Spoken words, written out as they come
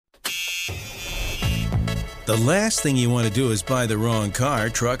The last thing you want to do is buy the wrong car,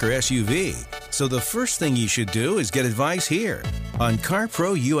 truck, or SUV. So the first thing you should do is get advice here on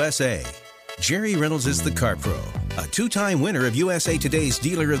CarPro USA. Jerry Reynolds is the CarPro, a two-time winner of USA Today's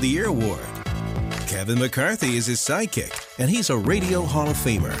Dealer of the Year award. Kevin McCarthy is his sidekick, and he's a Radio Hall of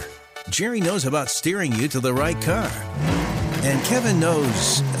Famer. Jerry knows about steering you to the right car. And Kevin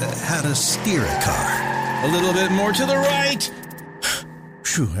knows how to steer a car. A little bit more to the right.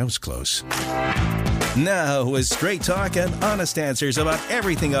 Phew, that was close. Now, with straight talk and honest answers about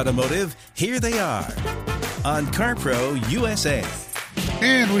everything automotive, here they are on CarPro USA.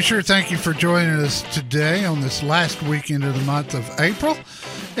 And we sure thank you for joining us today on this last weekend of the month of April.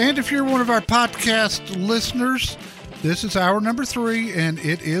 And if you're one of our podcast listeners, this is hour number 3, and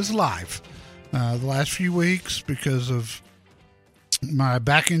it is live. The last few weeks, because of my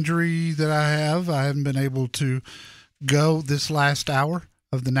back injury that I haven't been able to go this last hour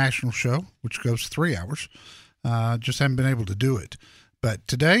of the national show, which goes 3 hours. Just haven't been able to do it. But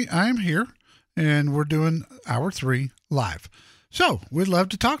today I am here, and we're doing hour 3 live. So we'd love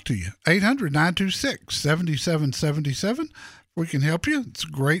to talk to you. 800-926-7777. We can help you. It's a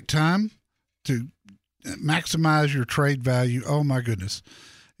great time to maximize your trade value. Oh, my goodness.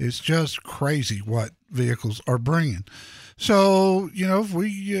 It's just crazy what vehicles are bringing. So, if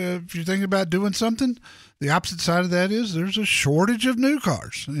you're thinking about doing something, the opposite side of that is there's a shortage of new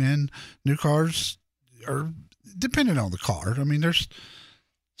cars, and new cars are dependent on the car. I mean, there's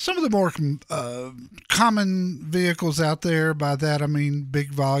some of the more common vehicles out there. By that, I mean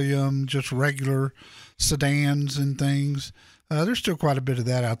big volume, just regular sedans and things. There's still quite a bit of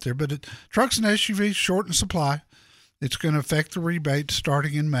that out there, but trucks and SUVs short in supply. It's going to affect the rebates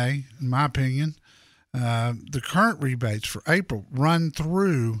starting in May, in my opinion. The current rebates for April run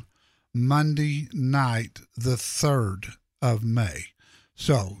through Monday night, the 3rd of May.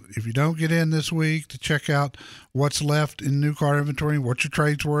 So if you don't get in this week to check out what's left in new car inventory, what your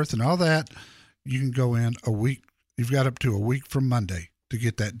trade's worth and all that, you can go in a week. You've got up to a week from Monday to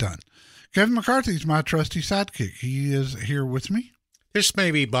get that done. Kevin McCarthy is my trusty sidekick. He is here with me. This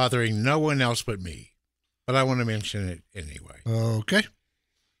may be bothering no one else but me, but I want to mention it anyway. Okay.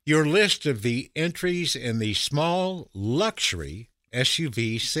 Your list of the entries in the small luxury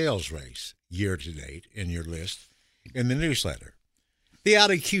SUV sales race year to date in your list in the newsletter. The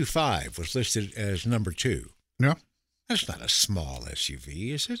Audi Q5 was listed as number 2. Yeah. That's not a small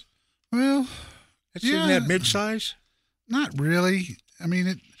SUV, is it? Well, Isn't that midsize? Not really. I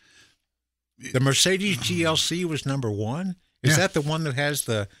mean, The Mercedes GLC was number 1. Is that the one that has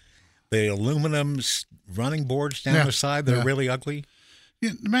the aluminum running boards down the side that are really ugly?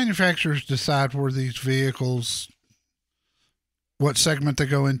 Yeah, the manufacturers decide where these vehicles, what segment they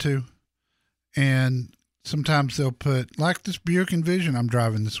go into, and sometimes they'll put, like this Buick Envision I'm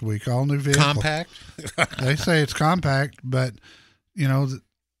driving this week, all new vehicle. Compact? They say it's compact, but,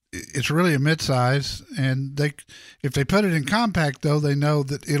 it's really a midsize, and if they put it in compact, though, they know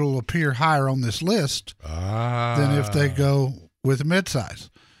that it'll appear higher on this list than if they go with a midsize.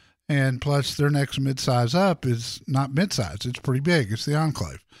 And plus, their next midsize up is not midsize. It's pretty big. It's the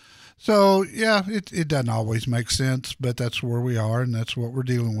Enclave. So, yeah, it doesn't always make sense, but that's where we are, and that's what we're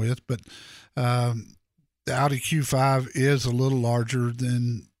dealing with. But the Audi Q5 is a little larger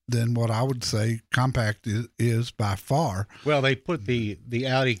than what I would say compact is by far. Well, they put the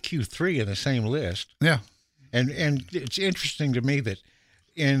Audi Q3 in the same list. Yeah. And it's interesting to me that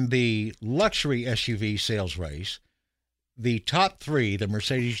in the luxury SUV sales race, the top 3, the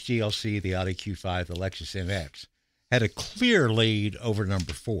Mercedes GLC, the Audi Q5, the Lexus NX, had a clear lead over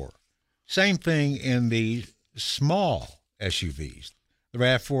number 4. Same thing in the small SUVs. The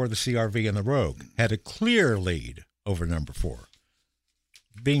RAV4, the CR-V, and the Rogue had a clear lead over number 4.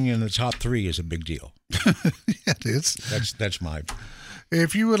 Being in the top 3 is a big deal. Yeah, it is. That's my.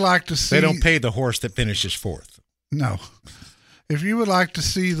 If you would like to see, they don't pay the horse that finishes 4th. No. If you would like to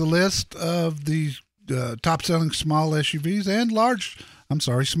see the list of the top-selling small SUVs and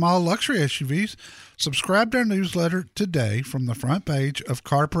small luxury SUVs, subscribe to our newsletter today from the front page of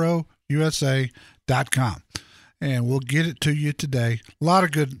CarProUSA.com, and we'll get it to you today. A lot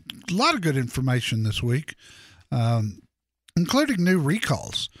of good information this week, including new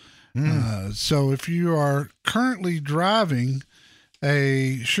recalls. So if you are currently driving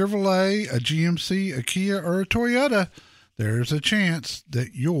a Chevrolet, a GMC, a Kia, or a Toyota, there's a chance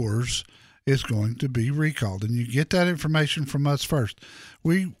that yours is going to be recalled, and you get that information from us first.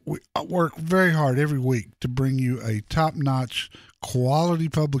 We work very hard every week to bring you a top-notch quality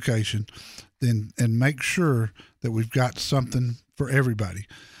publication and make sure that we've got something for everybody.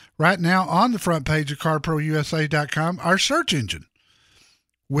 Right now, on the front page of CarProUSA.com, our search engine,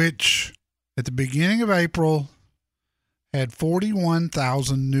 which at the beginning of April, had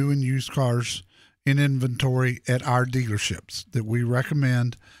 41,000 new and used cars in inventory at our dealerships that we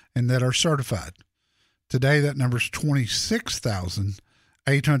recommend and that are certified. Today, that number is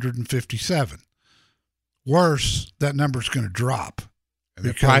 26,857. Worse, that number is going to drop. And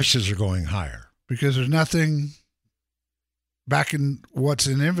the prices are going higher. Because there's nothing back in what's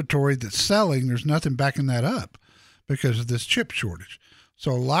in inventory that's selling. There's nothing backing that up because of this chip shortage.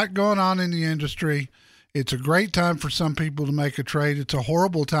 So a lot going on in the industry. It's a great time for some people to make a trade. It's a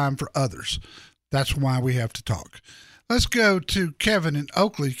horrible time for others. That's why we have to talk. Let's go to Kevin in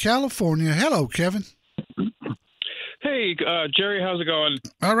Oakley, California. Hello, Kevin. Hey, Jerry, how's it going?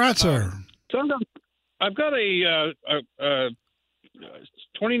 All right, sir. So I've got a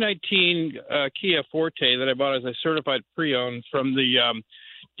 2019 Kia Forte that I bought as a certified pre-owned from the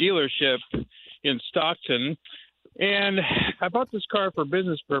dealership in Stockton. And I bought this car for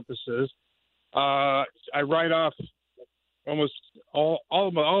business purposes. I write off almost all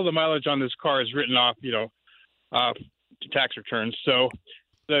the mileage on this car is written off, to tax returns. So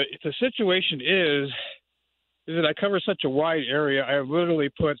the situation is that I cover such a wide area. I have literally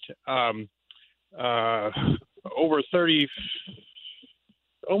put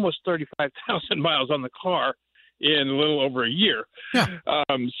almost 35,000 miles on the car in a little over a year. Yeah.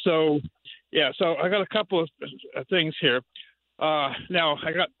 So I got a couple of things here. Now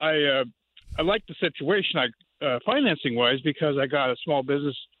I like the situation financing wise because I got a small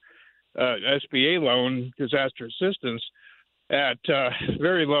business SBA loan, disaster assistance, at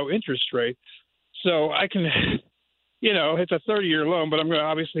very low interest rate. So I can, it's a 30-year loan, but I'm going to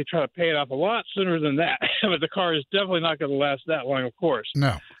obviously try to pay it off a lot sooner than that. But the car is definitely not going to last that long, of course.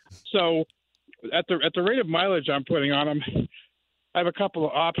 No. So at the rate of mileage I'm putting on them, I have a couple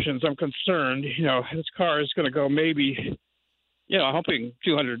of options. I'm concerned, this car is going to go maybe, I'm hoping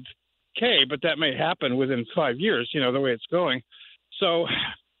 200K, but that may happen within 5 years, the way it's going. So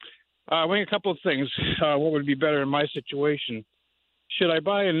weighing a couple of things, what would be better in my situation? Should I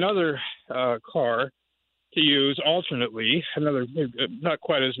buy another car to use alternately, another not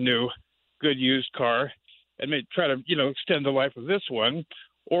quite as new, good used car, and maybe try to, extend the life of this one?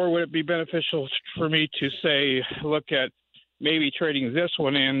 Or would it be beneficial for me to, say, look at maybe trading this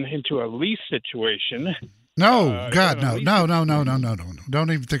one into a lease situation? No, God, no.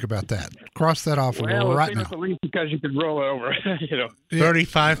 Don't even think about that. Cross that off right now. It's a lease because you can roll it over,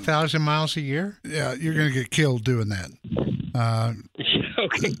 35,000 miles a year? Yeah, you're going to get killed doing that.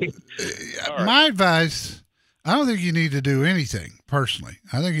 Okay. My advice, I don't think you need to do anything personally.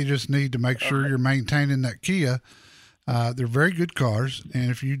 I think you just need to make sure you're maintaining that Kia. They're very good cars, and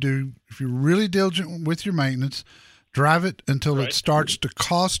if you're really diligent with your maintenance, drive it until it starts to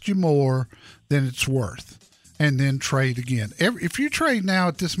cost you more than it's worth, and then trade again. If you trade now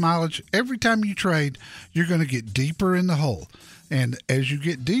at this mileage, every time you trade, you're going to get deeper in the hole. And as you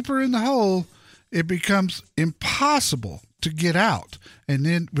get deeper in the hole, it becomes impossible to get out. And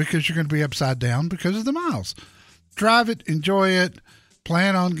then because you're going to be upside down because of the miles. Drive it, enjoy it,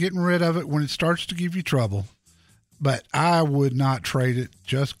 plan on getting rid of it when it starts to give you trouble. But I would not trade it.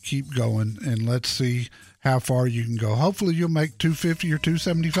 Just keep going, and let's see how far you can go. Hopefully you'll make $250 or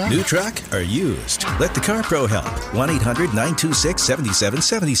 $275. New truck or used? Let the Car Pro help.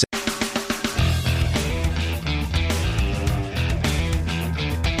 1-800-926-7777.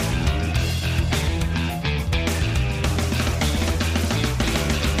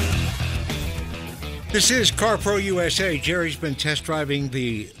 This is Car Pro USA. Jerry's been test driving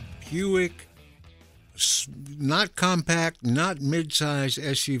the Buick, not compact, not midsize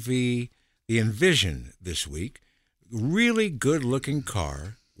SUV, the Envision this week. Really good-looking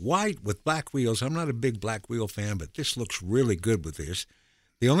car, white with black wheels. I'm not a big black wheel fan, but this looks really good with this.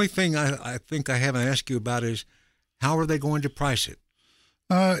 The only thing I think I haven't asked you about is how are they going to price it?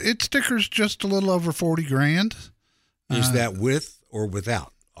 It stickers just a little over $40,000. Is that with or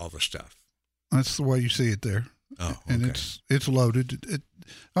without all the stuff? That's the way you see it there. Oh, okay. And it's loaded. The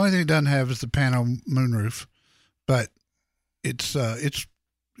only thing it doesn't have is the pano moonroof, but it's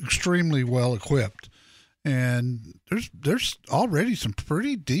extremely well equipped, and there's already some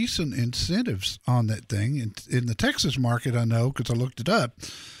pretty decent incentives on that thing. In the Texas market, I know because I looked it up.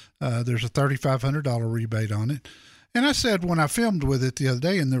 There's a $3,500 rebate on it, and I said when I filmed with it the other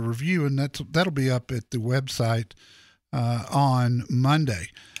day in the review, and that'll be up at the website on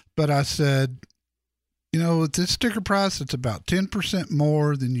Monday. But I said, at this sticker price, it's about 10%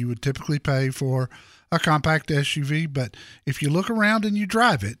 more than you would typically pay for a compact SUV. But if you look around and you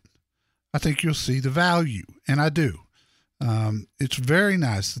drive it, I think you'll see the value. And I do. It's very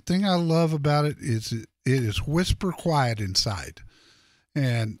nice. The thing I love about it is it is whisper quiet inside.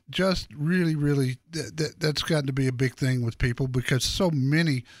 And just really, really, that's gotten to be a big thing with people because so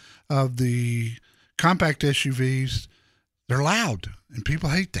many of the compact SUVs, they're loud, and people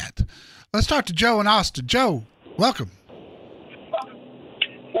hate that. Let's talk to Joe in Austin. Joe, welcome.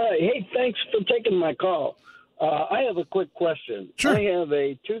 Hey, thanks for taking my call. I have a quick question. Sure. I have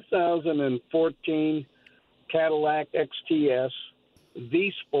a 2014 Cadillac XTS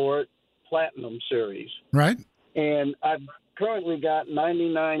V-Sport Platinum Series. Right. And I've currently got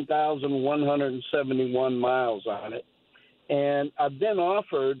 99,171 miles on it. And I've been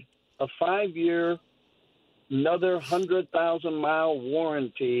offered a 5-year, another 100,000-mile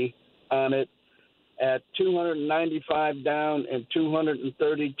warranty on it at $295 down and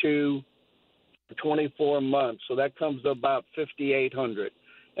 $232 for 24 months. So that comes to about $5,800.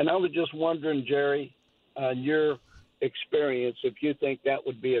 And I was just wondering, Jerry, on your experience, if you think that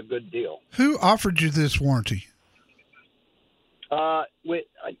would be a good deal. Who offered you this warranty? I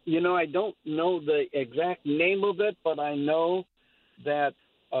don't know the exact name of it, but I know that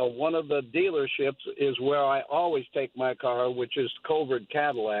one of the dealerships is where I always take my car, which is Covert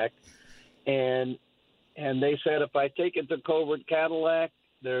Cadillac. And they said if I take it to Covert Cadillac,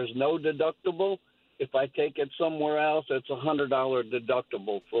 there's no deductible. If I take it somewhere else, it's a $100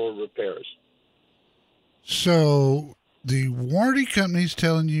 deductible for repairs. So the warranty company's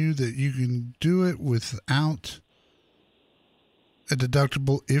telling you that you can do it without a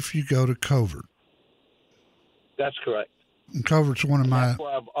deductible if you go to Covert. That's correct. And Covert's one of my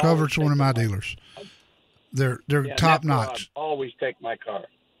dealers. They're top notch. I always take my car.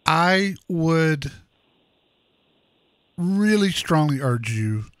 I would really strongly urge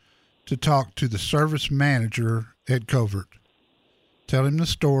you to talk to the service manager at Covert. Tell him the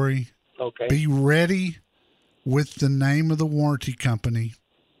story. Okay. Be ready with the name of the warranty company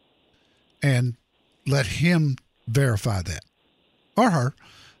and let him verify that. Or her,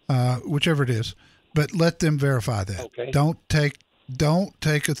 whichever it is. But let them verify that. Okay. Don't take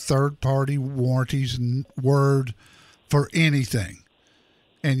a third-party warranty's word for anything.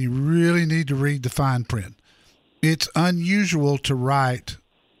 And you really need to read the fine print. It's unusual to write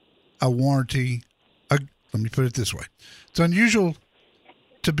a warranty. Let me put it this way. It's unusual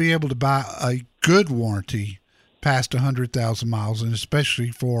to be able to buy a good warranty past 100,000 miles, and especially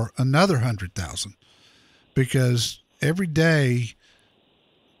for another 100,000, because every day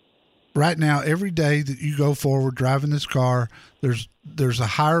that you go forward driving this car, there's a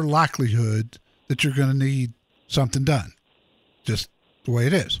higher likelihood that you're going to need something done. Just the way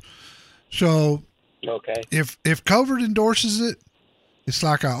it is. So okay. If Covert endorses it, it's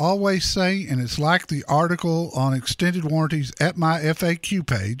like I always say, and it's like the article on extended warranties at my FAQ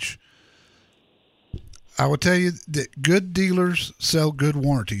page. I will tell you that good dealers sell good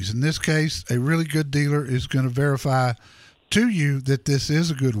warranties. In this case, a really good dealer is going to verify to you that this is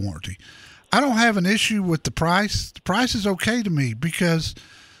a good warranty. I don't have an issue with the price. The price is okay to me because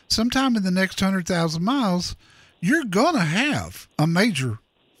sometime in the next 100,000 miles, you're going to have a major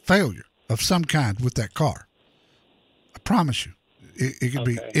failure of some kind with that car. I promise you. It could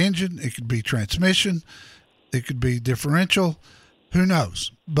be engine, it could be transmission, it could be differential, who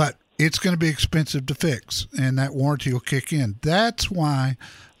knows? But it's going to be expensive to fix, and that warranty will kick in. That's why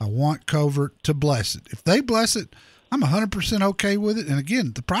I want Covert to bless it. If they bless it, I'm 100% okay with it. And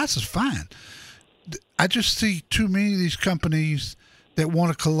again, the price is fine. I just see too many of these companies that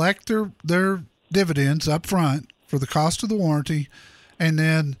want to collect their dividends up front for the cost of the warranty, and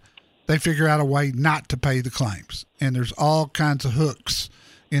then they figure out a way not to pay the claims. And there's all kinds of hooks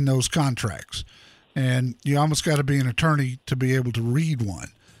in those contracts. And you almost got to be an attorney to be able to read one.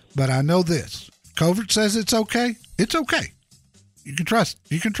 But I know this. Covert says it's okay. It's okay. You can trust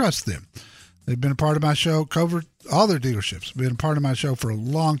them. They've been a part of my show. Covert, all their dealerships have been a part of my show for a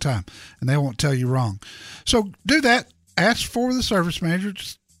long time, and they won't tell you wrong. So do that. Ask for the service manager.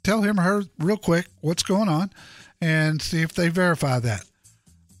 Just tell him or her real quick what's going on and see if they verify that.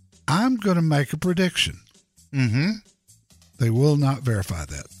 I'm going to make a prediction. They will not verify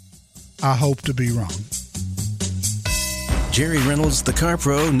that. I hope to be wrong. Jerry Reynolds, the Car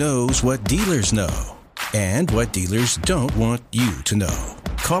Pro, knows what dealers know and what dealers don't want you to know.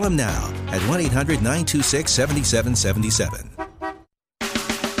 Call him now at 1-800-926-7777.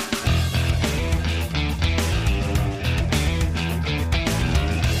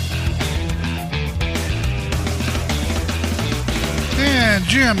 And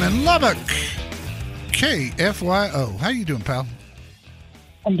Jim in Lubbock, KFYO. How you doing, pal?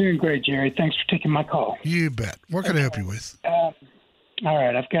 I'm doing great, Jerry. Thanks for taking my call. You bet. What can I help you with? All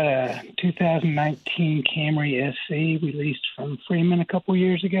right. I've got a 2019 Camry SC we leased from Freeman a couple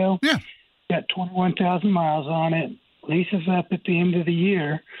years ago. Yeah. Got 21,000 miles on it. lease is up at the end of the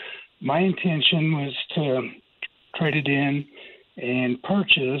year. My intention was to trade it in and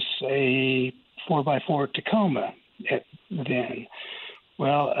purchase a 4x4 Tacoma then.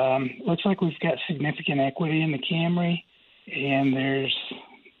 Well, looks like we've got significant equity in the Camry, and there's,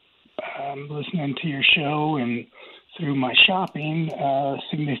 listening to your show and through my shopping,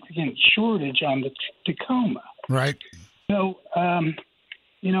 significant shortage on the Tacoma. Right. So, I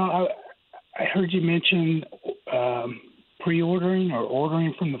heard you mention pre-ordering or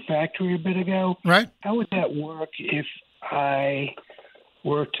ordering from the factory a bit ago. Right. How would that work if I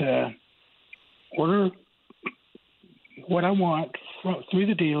were to order what I want through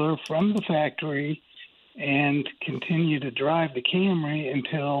the dealer from the factory and continue to drive the Camry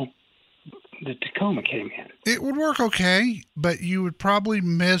until the Tacoma came in? It would work okay, but you would probably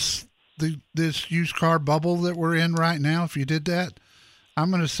miss this used car bubble that we're in right now if you did that.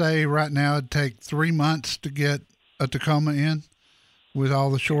 I'm going to say right now it'd take 3 months to get a Tacoma in with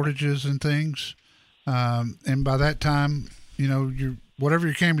all the shortages and things. And by that time, whatever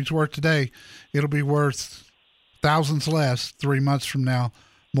your Camry's worth today, it'll be worth thousands less 3 months from now,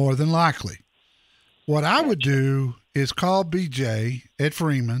 more than likely. What I would do is call BJ at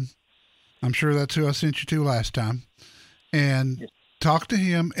Freeman. I'm sure that's who I sent you to last time, and talk to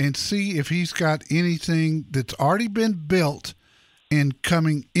him and see if he's got anything that's already been built and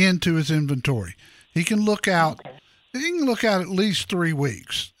coming into his inventory. He can look out. He can look out at least 3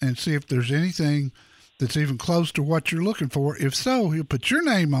 weeks and see if there's anything that's even close to what you're looking for. If so, he'll put your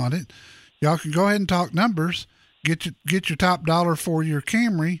name on it. Y'all can go ahead and talk numbers. Get your top dollar for your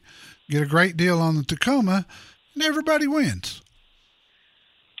Camry. Get a great deal on the Tacoma, and everybody wins.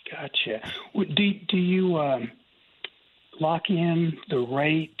 Gotcha. Do you lock in the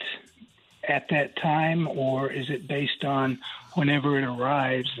rate at that time, or is it based on whenever it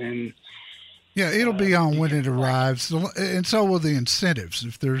arrives? And yeah, it'll be on when it arrives, and so will the incentives.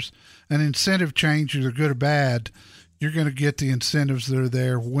 If there's an incentive change, either good or bad, you're going to get the incentives that are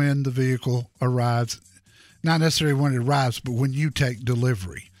there when the vehicle arrives. Not necessarily when it arrives, but when you take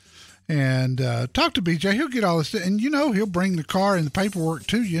delivery. And talk to BJ. He'll get all this, and he'll bring the car and the paperwork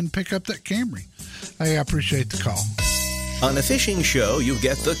to you and pick up that Camry. Hey, I appreciate the call. On a fishing show, you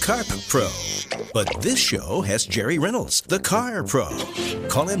get the Carp Pro. But this show has Jerry Reynolds, the Car Pro.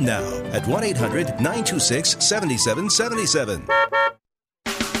 Call him now at 1-800-926-7777.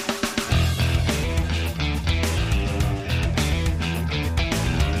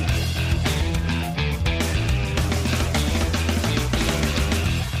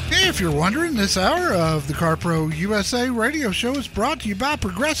 If you're wondering, this hour of the Car Pro USA radio show is brought to you by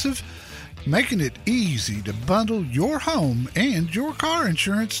Progressive, making it easy to bundle your home and your car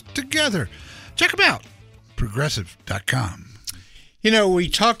insurance together. Check them out, Progressive.com. We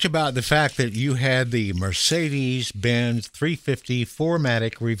talked about the fact that you had the Mercedes-Benz 350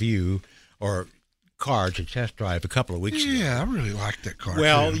 4MATIC review or car to test drive a couple of weeks ago. Yeah, I really liked that car.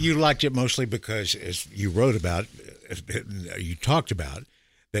 Well, too. you liked it mostly because, as you wrote about, you talked about,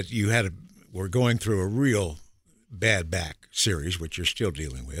 that you were going through a real bad back series, which you're still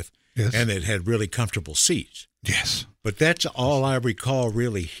dealing with, yes, and it had really comfortable seats. Yes. But that's all I recall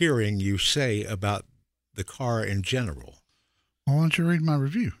really hearing you say about the car in general. Well, why don't you read my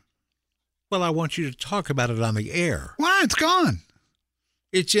review? Well, I want you to talk about it on the air. Why? It's gone.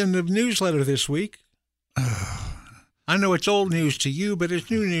 It's in the newsletter this week. I know it's old news to you, but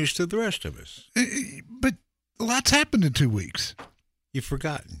it's new news to the rest of us. But lots happened in 2 weeks. You've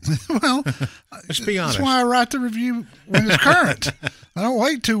forgotten. Well, let's be honest. That's why I write the review when it's current. I don't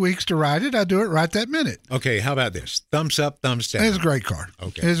wait 2 weeks to write it. I do it right that minute. Okay, how about this? Thumbs up, thumbs down. It's a great car.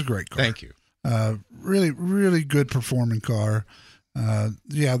 Okay. It's a great car. Thank you. Really, really good performing car.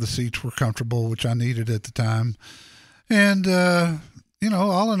 The seats were comfortable, which I needed at the time. And,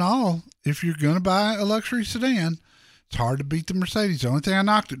 all in all, if you're going to buy a luxury sedan, it's hard to beat the Mercedes. The only thing I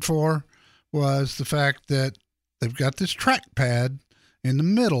knocked it for was the fact that they've got this trackpad in the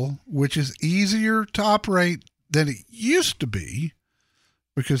middle, which is easier to operate than it used to be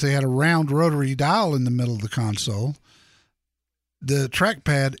because they had a round rotary dial in the middle of the console. The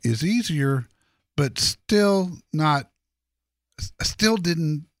trackpad is easier, but still not, I still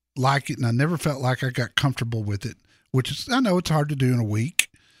didn't like it, and I never felt like I got comfortable with it, which is, I know it's hard to do in a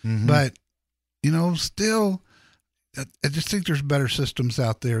week, but, still, I just think there's better systems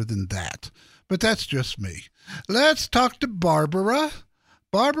out there than that. But that's just me. Let's talk to Barbara.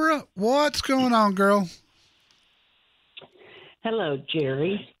 Barbara, what's going on, girl? Hello,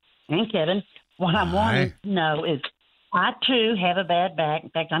 Jerry and Kevin. What I want to know is I, too, have a bad back. In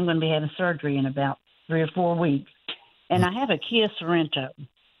fact, I'm going to be having surgery in about 3 or 4 weeks. And I have a Kia Sorento.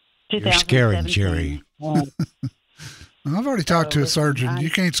 You're scaring Jerry. I've already talked to a listen, surgeon. You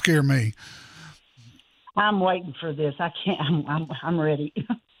can't scare me. I'm waiting for this. I can't. I'm ready.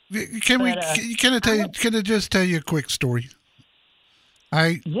 Can I just tell you a quick story?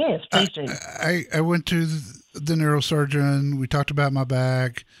 Yes, please do. I went to the neurosurgeon. We talked about my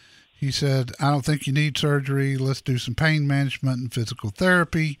back. He said, I don't think you need surgery. Let's do some pain management and physical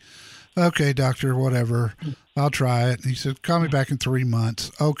therapy. Okay, doctor, whatever. I'll try it. He said, call me back in 3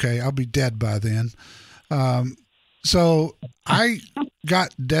 months. Okay, I'll be dead by then. So I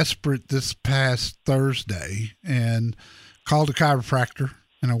got desperate this past Thursday and called a chiropractor.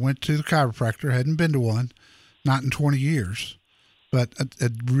 And I went to the chiropractor. I hadn't been to one, not in 20 years. But I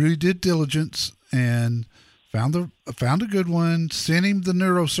really did diligence and found a good one, sent him the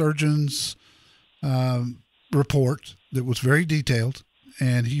neurosurgeon's report that was very detailed.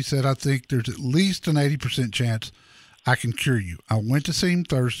 And he said, I think there's at least an 80% chance I can cure you. I went to see him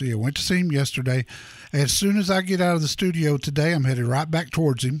Thursday. I went to see him yesterday. As soon as I get out of the studio today, I'm headed right back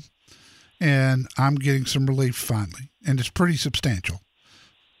towards him. And I'm getting some relief finally. And it's pretty substantial.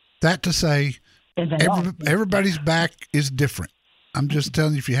 That to say, everybody's back is different. I'm just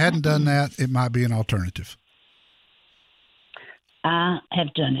telling you, if you hadn't done that, it might be an alternative. I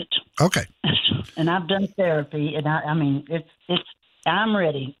have done it. Okay. And I've done therapy, and I mean, I'm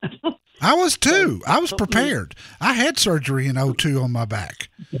ready. I was too. I was prepared. I had surgery in 2002 on my back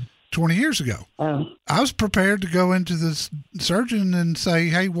 20 years ago. I was prepared to go into this surgeon and say,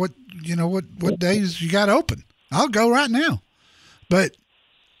 hey, what days you got open? I'll go right now. But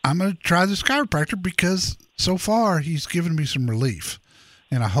I'm going to try this chiropractor because so far he's given me some relief,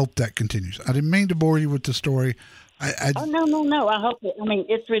 and I hope that continues. I didn't mean to bore you with the story. No. I hope it. I mean,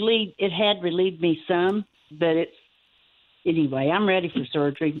 it's relieved. It had relieved me some, but anyway. I'm ready for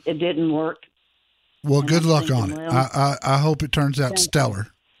surgery. It didn't work. Well, good luck on it. I hope it turns out stellar.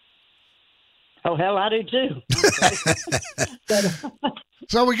 Oh, hell, I do too.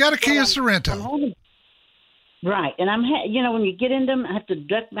 So we got a Kia Sorento. Right, and when you get in them, I have to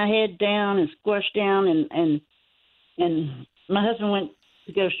duck my head down and squash down, and my husband went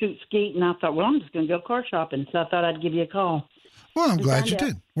to go shoot skeet, and I thought, well, I'm just going to go car shopping, so I thought I'd give you a call. Well, I'm glad you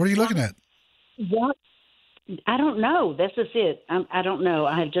did. What are you looking at? What? I don't know. That's just it. I don't know.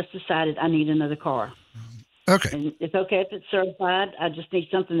 I have just decided I need another car. Okay. And it's okay if it's certified. I just need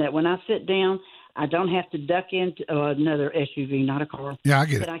something that when I sit down, I don't have to duck into another SUV, not a car. Yeah, I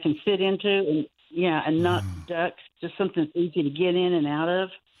get it. That I can sit into and not duck. Just something that's easy to get in and out of.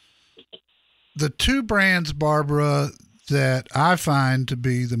 The two brands, Barbara, that I find to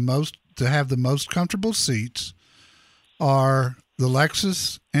have the most comfortable seats are the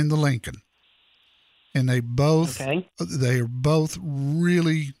Lexus and the Lincoln. And they are both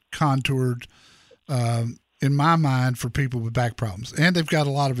really contoured, in my mind, for people with back problems. And they've got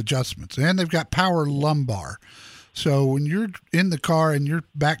a lot of adjustments. And they've got power lumbar. So when you're in the car and your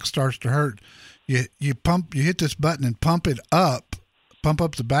back starts to hurt, you hit this button and pump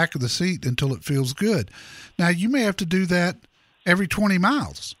up the back of the seat until it feels good. Now, you may have to do that every 20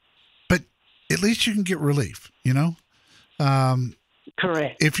 miles, but at least you can get relief,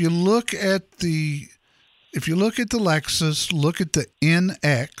 Correct. If you look at the Lexus, look at the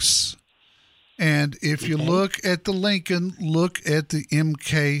NX, and if you look at the Lincoln, look at the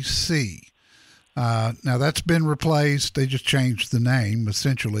MKC. Now that's been replaced. They just changed the name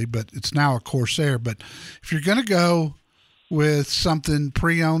essentially, but it's now a Corsair. But if you're going to go with something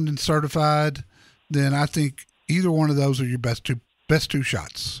pre-owned and certified, then I think either one of those are your best two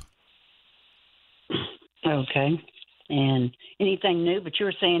shots. Okay. And anything new, but you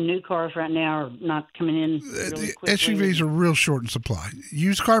were saying new cars right now are not coming in really quickly. SUVs are real short in supply.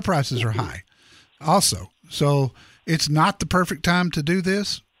 Used car prices are high also. So it's not the perfect time to do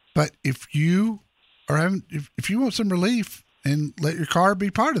this, but if you want some relief and let your car be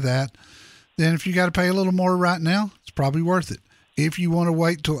part of that, then if you got to pay a little more right now, it's probably worth it. If you want to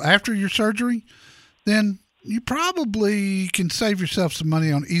wait till after your surgery, then you probably can save yourself some money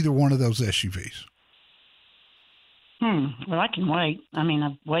on either one of those SUVs. Well, I can wait. I mean,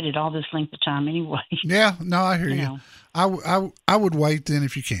 I've waited all this length of time anyway. Yeah, no, I hear you. I would wait then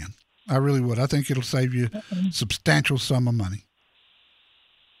if you can. I really would. I think it'll save you a substantial sum of money.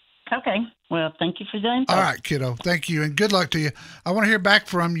 Okay. Well, thank you for the info. All right, kiddo. Thank you, and good luck to you. I want to hear back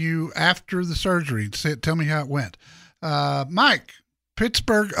from you after the surgery. Tell me how it went. Mike,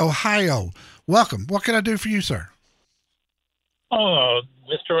 Pittsburgh, Ohio. Welcome. What can I do for you, sir? Oh,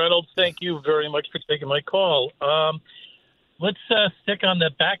 Mr. Reynolds, thank you very much for taking my call. Let's stick on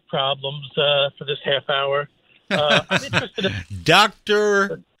the back problems for this half hour. I'm interested in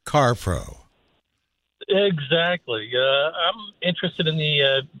Dr. CarPro. Exactly. I'm interested in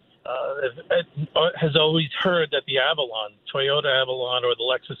the has always heard that the Avalon, Toyota Avalon, or the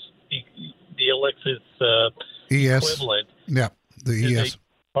Lexus ES. equivalent, Yeah, the is ES. a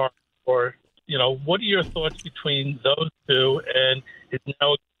car. Or what are your thoughts between those two? And it's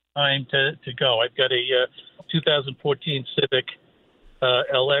now time to go. I've got a 2014 Civic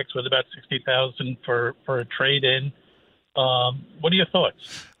LX with about $60,000 for a trade-in. What are your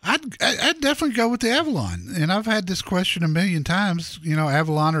thoughts? I'd definitely go with the Avalon, and I've had this question a million times.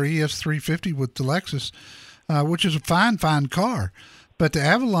 Avalon or ES 350 with the Lexus, which is a fine car, but the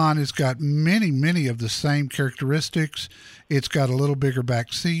Avalon has got many of the same characteristics. It's got a little bigger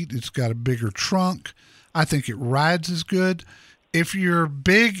back seat. It's got a bigger trunk. I think it rides as good. If you're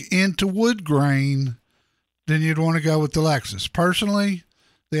big into wood grain, then you'd want to go with the Lexus. Personally,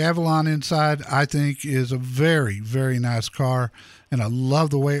 the Avalon inside, I think, is a very, very nice car, and I love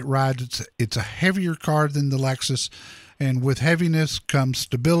the way it rides. It's a heavier car than the Lexus, and with heaviness comes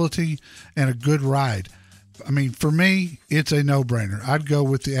stability and a good ride. I mean, for me, it's a no-brainer. I'd go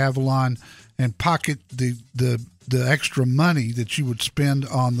with the Avalon and pocket the extra money that you would spend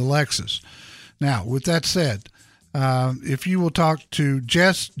on the Lexus. Now, with that said, if you will talk to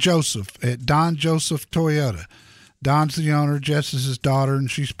Jess Joseph at Don Joseph Toyota. Don's the owner, Jess is his daughter,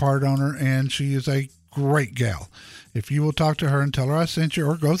 and she's part owner, and she is a great gal. If you will talk to her and tell her I sent you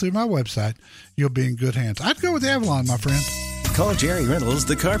or go through my website, you'll be in good hands. I'd go with the Avalon, my friend. Call Jerry Reynolds,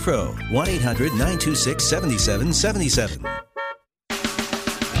 the Car Pro, 1-800-926-7777.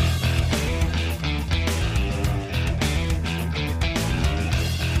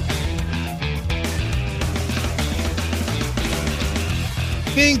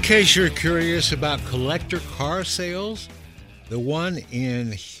 In case you're curious about collector car sales, the one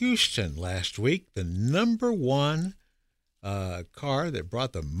in Houston last week, the number one car that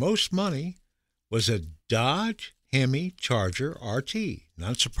brought the most money was a Dodge Hemi Charger RT.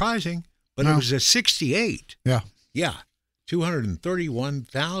 Not surprising, but It was a 68. Yeah. Yeah.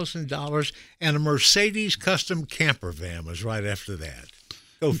 $231,000, and a Mercedes custom camper van was right after that.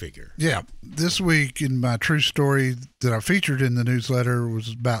 Go figure. Yeah. This week in my true story that I featured in the newsletter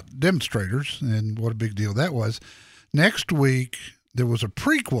was about demonstrators and what a big deal that was. Next week, there was a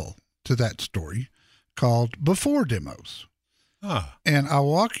prequel to that story called Before Demos. Ah. And I'll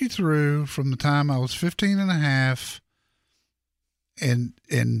walk you through from the time I was 15 and a half and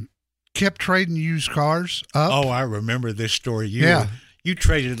kept trading used cars up. Oh, I remember this story. You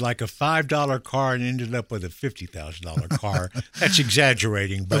traded like a $5 car and ended up with a $50,000 car. That's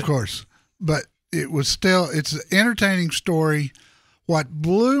exaggerating, but of course. But it's an entertaining story. What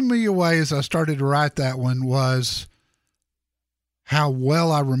blew me away as I started to write that one was how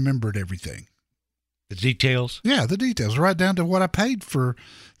well I remembered everything. The details? Yeah, the details, right down to what I paid for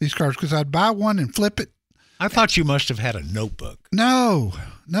these cars, because I'd buy one and flip it. I thought you must have had a notebook. No.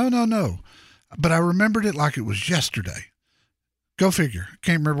 But I remembered it like it was yesterday. Go figure.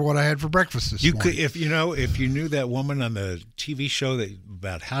 Can't remember what I had for breakfast this morning. If you knew that woman on the TV show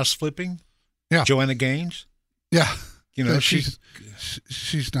about house flipping, yeah, Joanna Gaines. Yeah, she's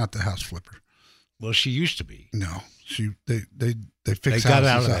not the house flipper. Well, she used to be. No, they fix. They got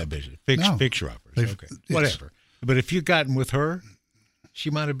out of up. that business. Fixer uppers. Okay, whatever. But if you'd gotten with her,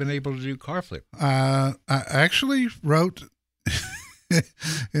 she might have been able to do car flip. I actually wrote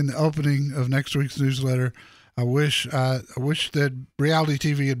in the opening of next week's newsletter. I wish that reality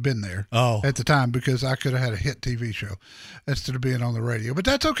TV had been there at the time, because I could have had a hit TV show instead of being on the radio. But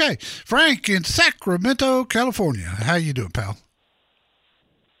that's okay. Frank in Sacramento, California. How you doing, pal?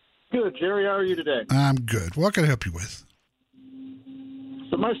 Good, Jerry. How are you today? I'm good. What can I help you with?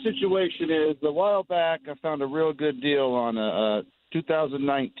 So my situation is, a while back, I found a real good deal on a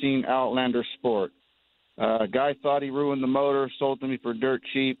 2019 Outlander Sport. A guy thought he ruined the motor, sold to me for dirt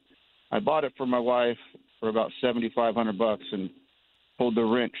cheap. I bought it for my wife for about $7,500 and pulled the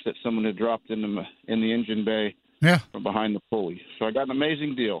wrench that someone had dropped in the engine bay from behind the pulley. So I got an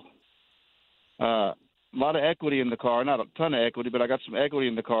amazing deal. A lot of equity in the car, not a ton of equity, but I got some equity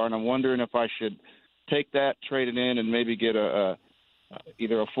in the car, and I'm wondering if I should take that, trade it in, and maybe get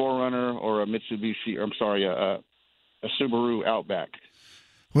either a 4Runner or a Subaru Outback.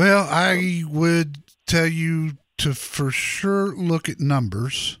 Well, I would tell you to for sure look at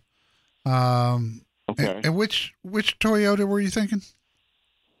numbers. Okay. And which Toyota were you thinking?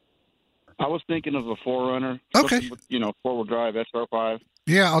 I was thinking of a 4Runner. Okay. With, four-wheel drive SR5.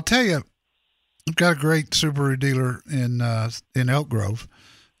 Yeah, I'll tell you, I've got a great Subaru dealer in Elk Grove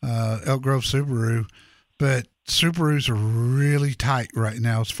Subaru, but Subarus are really tight right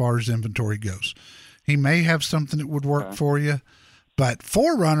now as far as inventory goes. He may have something that would work for you, but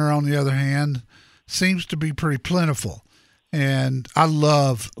 4Runner, on the other hand, seems to be pretty plentiful. And I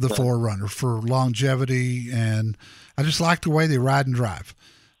love the 4Runner for longevity, and I just like the way they ride and drive.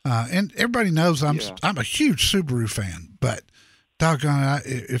 And everybody knows I'm a huge Subaru fan, but doggone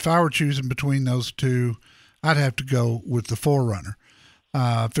it, if I were choosing between those two, I'd have to go with the 4Runner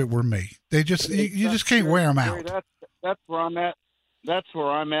if it were me. They just you just can't wear them out. That's where I'm at. That's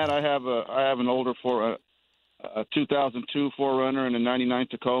where I'm at. I have an older a 2002 4Runner and a '99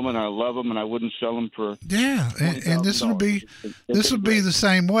 Tacoma, and I love them, and I wouldn't sell them for and this would be the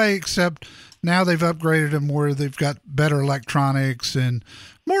same way, except now they've upgraded them where they've got better electronics and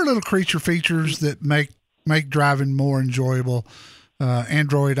more little creature features that make driving more enjoyable.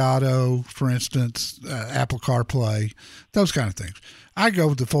 Android Auto, for instance, Apple CarPlay, those kind of things. I go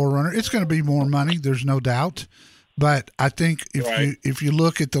with the 4Runner. It's going to be more money, there's no doubt, but I think if you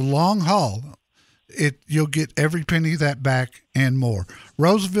look at the long haul, you'll get every penny of that back and more.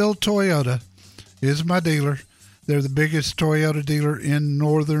 Roseville Toyota is my dealer. They're the biggest Toyota dealer in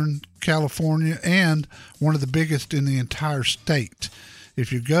Northern California and one of the biggest in the entire state.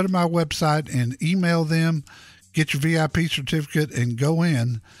 If you go to my website and email them, get your VIP certificate and go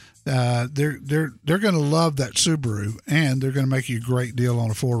in, they're going to love that Subaru, and they're going to make you a great deal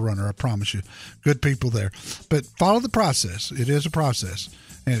on a 4Runner, I promise you. Good people there. But follow the process. It is a process.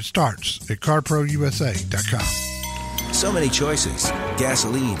 And it starts at CarProUSA.com. So many choices.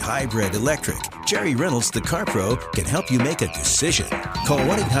 Gasoline, hybrid, electric. Jerry Reynolds, the Car Pro, can help you make a decision. Call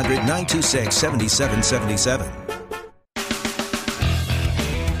 1-800-926-7777.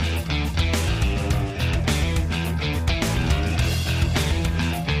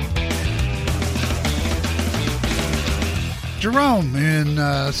 Jerome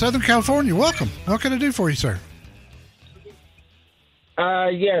in Southern California, welcome. What can I do for you, sir?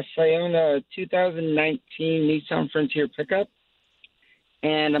 Yes, I own a 2019 Nissan Frontier pickup,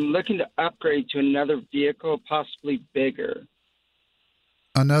 and I'm looking to upgrade to another vehicle, possibly bigger.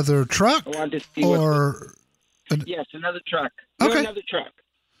 Another truck? I wanted to see yes, another truck. Okay. Another truck.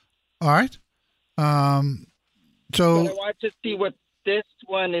 All right. But I want to see what this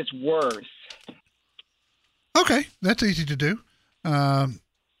one is worth. Okay, that's easy to do. Let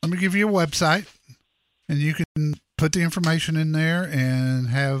me give you a website, and you can put the information in there and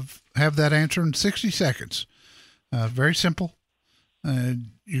have that answer in 60 seconds. Very simple.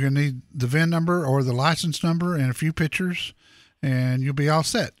 You're going to need the VIN number or the license number and a few pictures, and you'll be all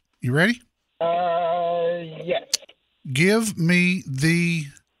set. You ready? Yes. Give me the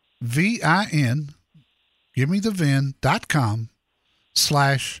VIN,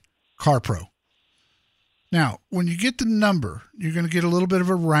 givemethevin.com/CarPro. Now, when you get the number, you're going to get a little bit of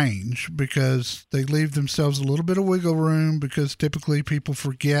a range because they leave themselves a little bit of wiggle room because typically people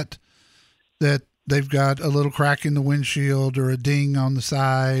forget that they've got a little crack in the windshield or a ding on the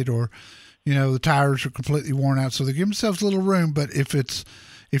side or, the tires are completely worn out. So they give themselves a little room. But if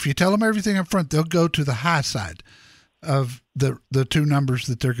you tell them everything up front, they'll go to the high side of the two numbers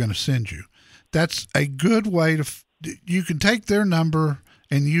that they're going to send you. That's a good way you can take their number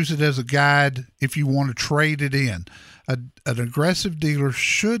and use it as a guide if you want to trade it in. An aggressive dealer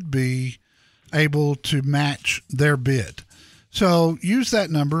should be able to match their bid. So use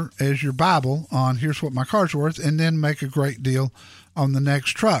that number as your Bible on here's what my car's worth, and then make a great deal on the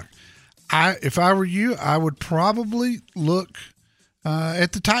next truck. If I were you, I would probably look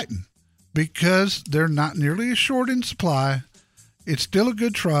at the Titan because they're not nearly as short in supply. It's still a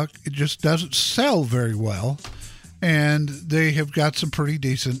good truck. It just doesn't sell very well. And they have got some pretty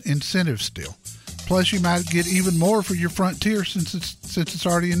decent incentives still. Plus, you might get even more for your Frontier since it's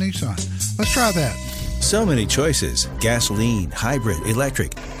already a Nissan. Let's try that. So many choices. Gasoline, hybrid,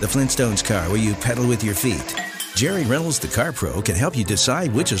 electric. The Flintstones car where you pedal with your feet. Jerry Reynolds, the Car Pro, can help you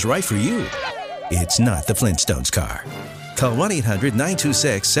decide which is right for you. It's not the Flintstones car. Call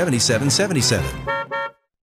 1-800-926-7777.